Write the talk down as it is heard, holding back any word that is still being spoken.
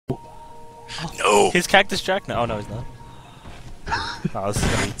No! He's Cactus Jack now. Oh no, he's not. Oh, this is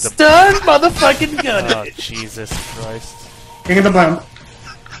gonna be the... Stun motherfucking gun! Oh, Jesus Christ. King of the blimp.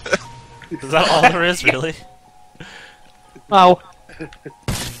 Is that all there is, really? Oh.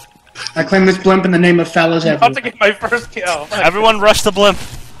 I claim this blimp in the name of fellas I'm about to everywhere. get my first kill. Everyone rush the blimp.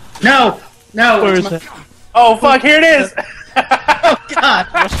 No! No! Where it's is my- it? Oh fuck, here it is! Oh god!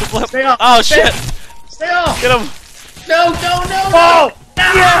 Rush the blimp. Stay off! Oh Stay shit! off. Stay off! Get him! No! No! No! Oh!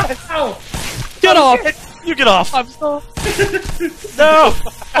 No! Yes! No! Get off! You get off! I'm so... No!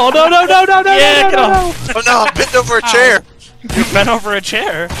 Oh no no no no no Yeah, no get no, off. no! Oh no, I'm bent over a chair! You bent over a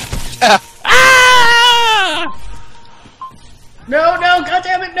chair. Yeah. Ah! No! No! God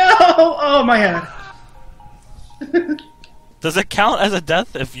damn it! No! Oh my head! Does it count as a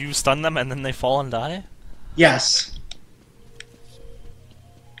death if you stun them and then they fall and die? Yes.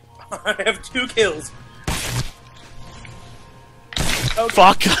 I have 2 kills.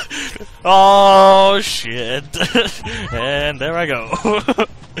 Fuck! Oh shit! And there I go. No! No!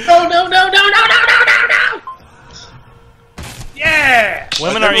 No! No! No! No! No! No! No! Yeah!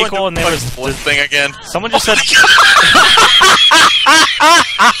 Women are equal and Everyone there's... blimp thing again. Someone just said...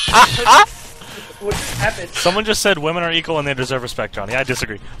 What just happened? Someone just said women are equal and they deserve respect, Johnny. I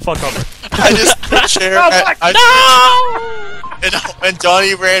disagree. Fuck over. I just threw the chair. Oh, fuck, And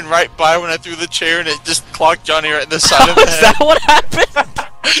Johnny ran right by when I threw the chair, and it just clocked Johnny right in the side of the Is head. that what happened?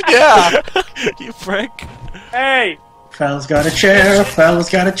 Yeah. You prick. Hey! Fella's got a chair. Fella's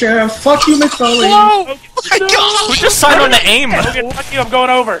got a chair. Fuck you, Miss Foley. Whoa! Oh my God. Who just signed on to aim? Logan, fuck you, I'm going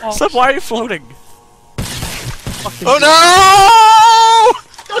over. Slip, why are you floating? Oh no!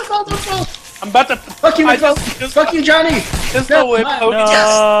 Don't fall! Don't fall! I'm about to... Fuck you, I Miss Foley. just Fuck you, Johnny. pistol whip No. Logan.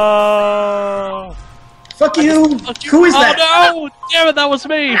 No. Fuck you. Who is that? Oh no! Damn it, that was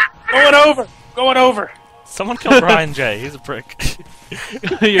me! Going over! Going over! Someone killed Brian J. He's a prick.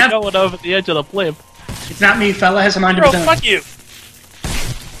 You're going over the edge of the blimp. It's not me. Fella has a mind of Bro, his own. fuck you!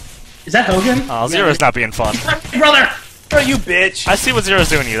 Is that Hogan? Oh, Zero's not being fun. Brother. Bro, you bitch! I see what Zero's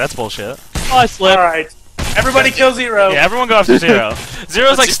doing to you. That's bullshit. Oh, I slipped. Alright. Everybody kill Zero. Yeah, everyone go after Zero.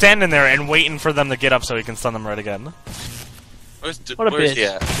 Zero's like standing there and waiting for them to get up so he can stun them right again. Where's What a where's bitch. he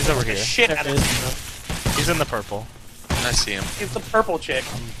at? He's over here. Shit out of Zero. He's in the purple. I see him. He's the purple chick.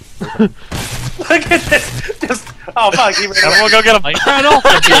 Look at this! Just... Oh fuck, he ran away. Everyone go get him. I'm just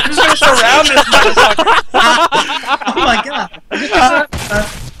gonna surround this motherfucker. Oh my god.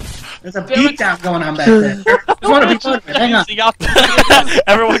 There's a beatdown going on back there. There's one to be fun. Hang on.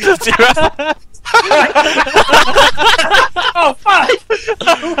 Everyone get Zero. Oh fuck!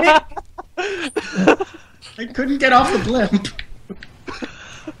 I couldn't get off the blimp.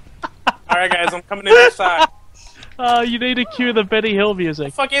 Alright guys, I'm coming in this side. You need to cue the Benny Hill music.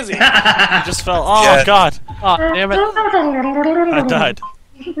 The fuck is he? He just fell. Oh Yeah. god. Oh, damn it. I died.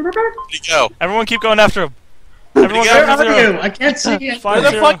 Where'd he go? Everyone keep going after him. Everyone go Where after are Zero. you? I can't see you. Find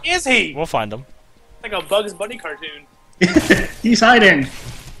Where the Zero. fuck is he? We'll find him. Like a Bugs Bunny cartoon. He's hiding.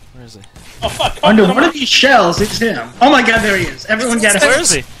 Where is he? Oh fuck! Under one of these shells, it's him. Oh my god, there he is. Everyone get him. Where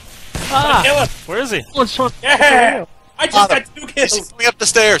is he? Ah, Kill him! Where is he? Yeah! I just Bottom. got 2 He's kills. coming up the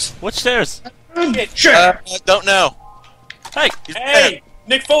stairs. Which stairs? Shit. Sure. Don't know. Hey! He's Hey,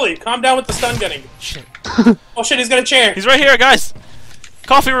 Nick Foley, calm down with the stun gunning. Shit. Oh shit, he's got a chair. He's right here, guys.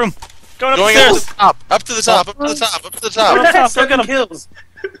 Coffee room. Going Going up to upstairs. the top. Up to the top. Up to the top. Up to the top. What top, the go get him. kills?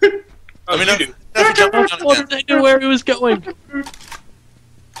 Oh, Let me you know. do. If you jump down what again. did they do where he was going?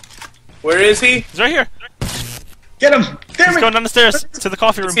 Where is he? He's right here. Get him. Damn He's it. going down the stairs to the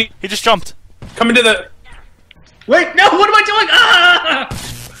coffee room. he- He just jumped. Coming to the... Wait, no, what am I doing? Ah!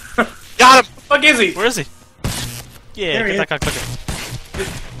 Got him. fuck is he? Where is he? Yeah, There he get that guy quicker.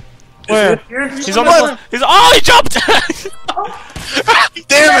 Where? Is he here? He's on the floor. He's oh, he jumped!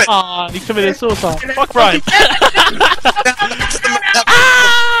 Damn it. Ah, he committed suicide. Fuck Brian.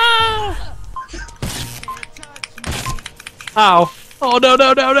 Ah! Ow. Oh, no,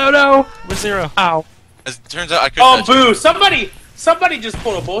 no, no, no, no. Where's Zero? Ow. As it turns out, I couldn't. Oh touch boo! Somebody just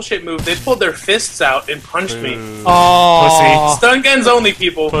pulled a bullshit move. They pulled their fists out and punched me. Ooh. Oh. Stun guns only,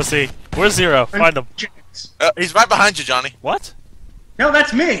 people. Pussy. Where's Zero? Find him. He's right behind you, Johnny. What? No,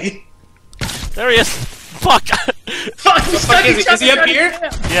 that's me. There he is. Fuck. Fuck, fuck is he up here?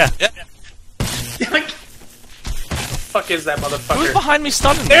 Yeah. Fuck is that Who's motherfucker? behind me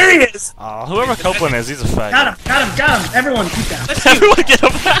stunning me? There he is. Oh, whoever Copeland is, he's a fag. Got him. Everyone, keep down. Everyone get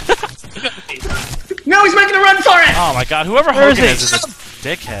him. No, he's making a run for it. Oh my god, whoever Where is Hogan he? is a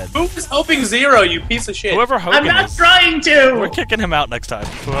dickhead. Who is helping Zero, you piece of shit? Whoever I'm Hogan not is. trying We're to. kicking him out next time.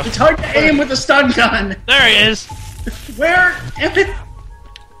 It's hard to aim with a stun gun. There he is. Where? Damn it.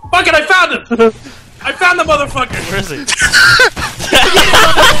 Fuck it, I found him! I found the motherfucker! Where is he?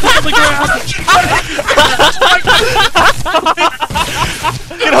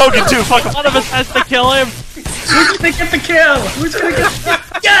 Hogan too. Fuck him. One of us has to kill him. Who's gonna get the kill? Who's gonna get the kill?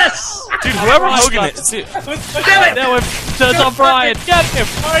 Yes! Dude, whoever Hogan is. Dude, Damn it! Now it's on Brian. Get him.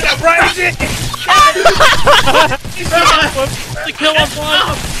 Alright, now Brian's in! The kill on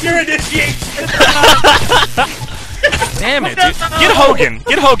Brian. Your initiation! damn it, dude. Get Hogan.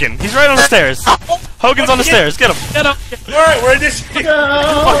 Get Hogan. He's right on the stairs. Hogan's on the stairs. Get him. Get him. Alright, we're initiating!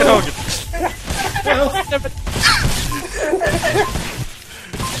 Fucking No! Hogan.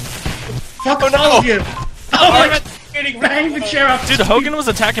 Fuck all of you! Oh my god! Bang the chair up! Dude, Hogan was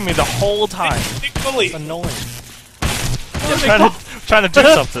attacking me the whole time. Big bully! Annoying. Trying to do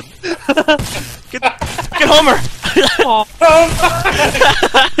something. Get Homer.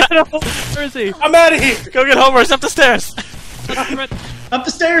 Where is he? I'm out of here! Go get Homer. He's up the stairs. Up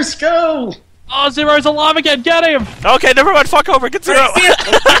the stairs, go! Oh, Zero's alive again. Get him. Okay, never mind. Fuck Homer. Get Zero.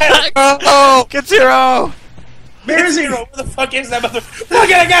 Oh, Get Zero. Where is he? Where the fuck is that motherfucker? Look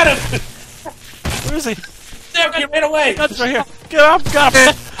at I got him! Where is he? Damn, he ran away! He's right here. Get up. Got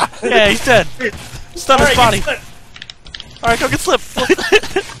him. Yeah, he's dead. Stun his body. Alright, go get Slip.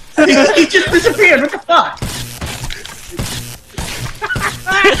 He just disappeared, what the fuck?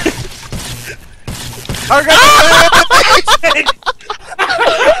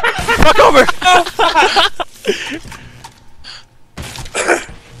 Fuck Homer.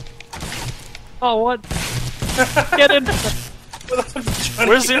 Oh, what? Get in.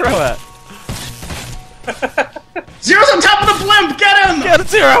 Where's Zero at? Zero's on top of the blimp, get him! Get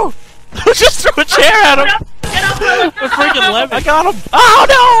Zero. Just threw a chair at him. Get up, Lily! We're freaking living. I got him.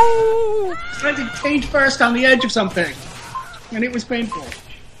 Oh Trying to change first on the edge of something. And it was painful.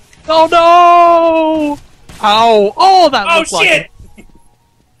 Oh no! Ow! Oh, that Oh looked like shit! it.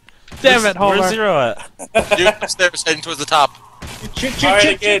 Damn it, no! Homer. Where's Zero at? Dude, upstairs, heading towards the top.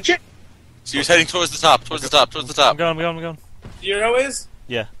 Alright, again. So he was heading towards the top, towards the top, towards the I'm top. going. I'm going. Zero is?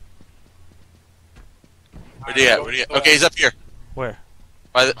 Yeah. Where'd he at? Where'd he at? Okay, he's up here. Where?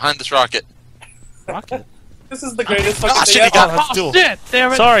 Behind this rocket. Rocket. This is the greatest fucking Ah, thing shit, he got ever. him. Let's do Oh, it. shit!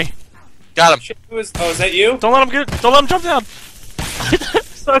 Damn it! Sorry. Got him. Shit, who is? Oh, is that you? Don't let him get. Don't let him jump down.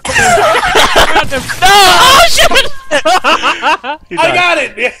 So No! Oh shit! He I died. got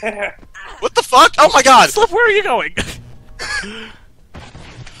it! Yeah! What the fuck? Oh my god! Slip, where are you going?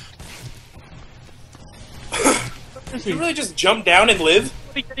 Did you really just jump down and live?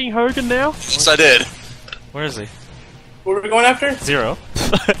 Are we getting Hogan now? Yes, I did. Where is he? What are we going after? Zero.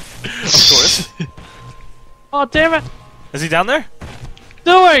 Of course. Oh, damn it! Is he down there?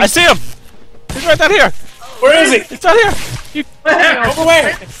 Doing? I see him! He's right down here! Where is he? He's down here! You Over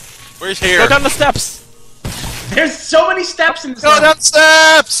where? Where's here? Go down the steps! There's so many steps in this Go level. down the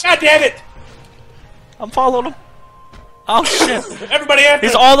steps! God damn it! I'm following him. Oh shit. Everybody after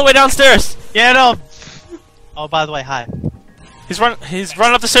He's him. all the way downstairs! Get him! Oh, by the way, hi. He's running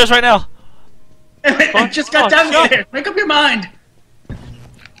up the stairs right now. I just got down there. Make up your mind.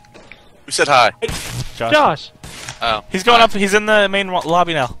 Who said hi? Josh. Oh. He's going up, he's in the main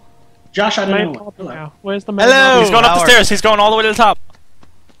lobby now. Josh, I Main don't know. lobby now. Where's the main Hello! lobby? He's going up the Howard. stairs, he's going all the way to the top.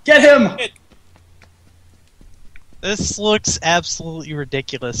 Get him! This looks absolutely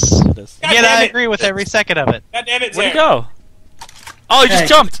ridiculous. It is. God Yet damn I it. agree with every second of it. God damn it, Where'd he Zero. go? Oh, he Hey. just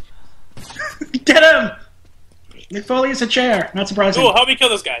jumped! Get him! Mick Foley is a chair. Not surprising. Cool, help me kill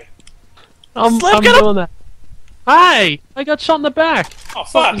this guy. I'm Slip, get him! doing that. Hi! I got shot in the back. Oh,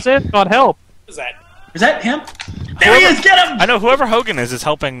 fuck. Zed got help. What is that? Is that him? There he is! Get him! I know whoever Hogan is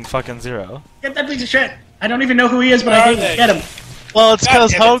helping fucking Zero. Get that piece of shit. I don't even know who he is, but Where I are hate they? him. Get him. Well, it's God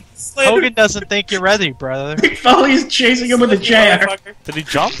because damn it. Slander. Hogan doesn't think you're ready, brother. Mick Foley is chasing him with a chair. Motherfucker. Did he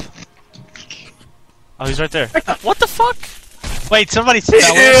jump? Oh, he's right there. What the fuck? Wait, somebody spell Ew,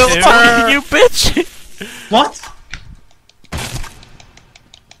 it, too. Fuck you, bitch! What?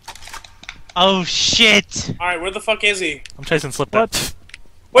 Oh, shit. Alright, where the fuck is he? I'm chasing Slip down.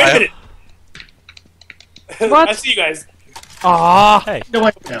 Wait a I- minute. What? I see you guys. Ah! Hey, No,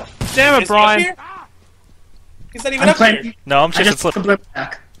 wait, no. Damn it, Is he up Brian. here? He's not even I'm up here. playing. no, I'm I chasing just Slip. put the blimp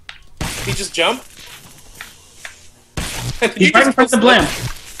back. He just jumped? He's right in front of the blimp.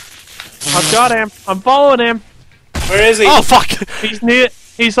 I've got him. I'm following him. Where is he? Oh, fuck! He's near.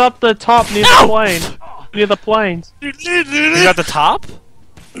 He's up the top near No! the plane. Near the planes. He's at the top?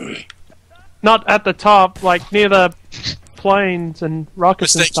 Not at the top, like near the planes and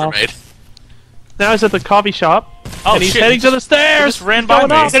rockets Mistakes and were stuff. made. Now he's at the coffee shop. Oh, and he's shit. heading to the stairs. just ran by Going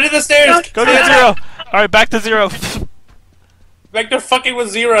me. up. He's headed to the stairs! Go get Zero! Alright, back to Zero. Back there fucking with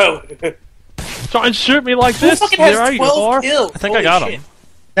Zero. Try and shoot me like Who this. fucking Zero, has you 12 whore. kills? I think I got him.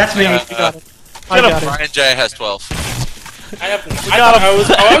 That's me. I got him. Get him. I got him. Brian J has 12. I have. I got thought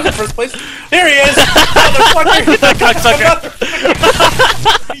him. I was in first place. There he is! Motherfucker! That cocksucker.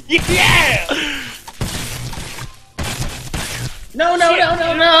 Yeah! No, no, no,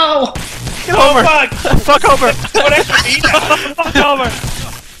 no, no! Get Oh over. fuck! Fuck over. What after me now? Fuck over.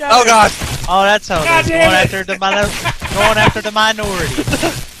 Oh god. Oh, that's how God it is. damn Going it. after the going after the minority.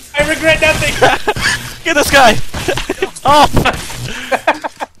 I regret nothing. Get this guy. Oh.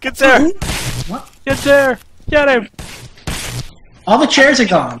 Get there. Get there. Get him. All the chairs are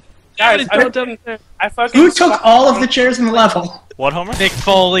gone. Guys, Go down there. I fucking. Who took all of the chairs in the level? What, Homer? Nick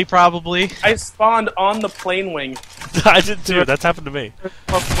Foley, probably. I spawned on the plane wing. I did too. That's happened to me.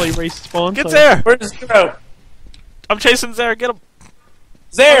 Probably respawn. Get so- there. Where's Zero? I'm chasing Zara. Get him.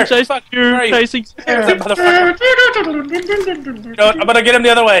 There! I'm chasing Fuck, you. right. Chasing. There's that motherfucker. No, I'm gonna get him the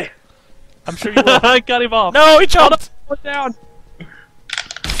other way. I'm sure you will. I got him off. No, he jumped. Put down.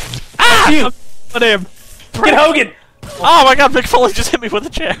 Ah! Put him. Get Hogan! Oh my god, Mick Foley just hit me with a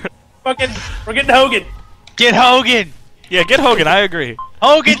chair. Fucking, we're getting Hogan. Get Hogan. Yeah, get Hogan. I agree.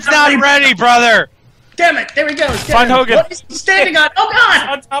 Hogan's not ready, brother. Damn it! There he goes. Get Find him. Hogan. What is he standing on? Oh god!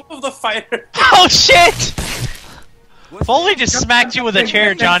 On top of the fighter. Oh shit! Foley just smacked you with a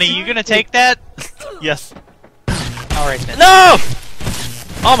chair, Johnny. You gonna take that? Yes. All right then. No!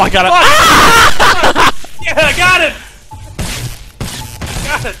 Oh my god. Yeah, I got it!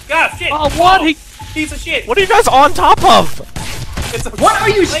 Got it! Got it! Shit! Oh, what? He. Piece of shit! What are you guys on top of? It's a What are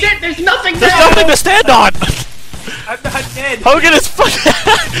you standing? There's nothing There's there! nothing to stand on. I'm not dead. Hogan is fucking.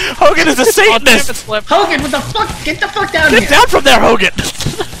 Hogan is a Satanist. Hogan, what the fuck? Get the fuck down Get here! down from there, Hogan.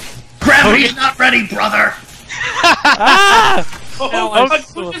 Gravity's not ready, brother! Ah! Oh, Hell, fuck, I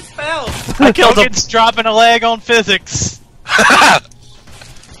who just fell? I killed him. Hogan's dropping a leg on physics.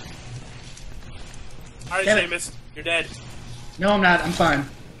 Alright, Damn it. Seamus, you're dead. No, I'm not. I'm fine.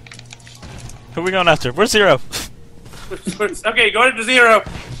 Who are we going after? Where's Zero? Okay, go to Zero.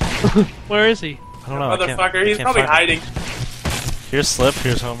 Where is he? I don't know. I can't- Motherfucker, he's can't probably find him. hiding. Here's Slip.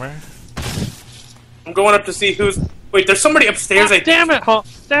 Here's Homer. I'm going up to see who's. Wait, there's somebody upstairs. I think. Damn it, Hulk.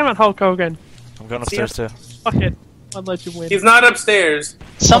 Damn it, Hulk Hogan. I'm going See ya. upstairs too. Fuck it. I'll let you win. He's not upstairs.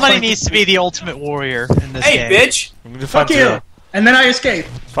 Somebody needs to be the ultimate warrior in this Hey, game. bitch! I'm gonna Fuck find you! Zero. And then I escape.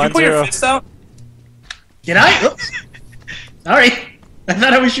 You Find put your Zero. fist out? Did I? Oops. Sorry. I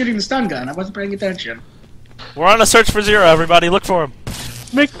thought I was shooting the stun gun. I wasn't paying attention. We're on a search for Zero. Everybody, look for him.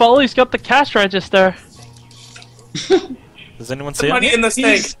 Mick Foley's got the cash register. Does anyone see him? Money in the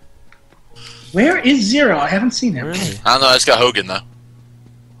He's- snake. Where is Zero? I haven't seen him. Where is he? I don't know, I just got Hogan though.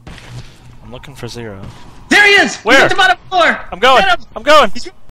 I'm looking for Zero. There he is! Where? He's at the bottom floor! I'm going. Get him! I'm going. He's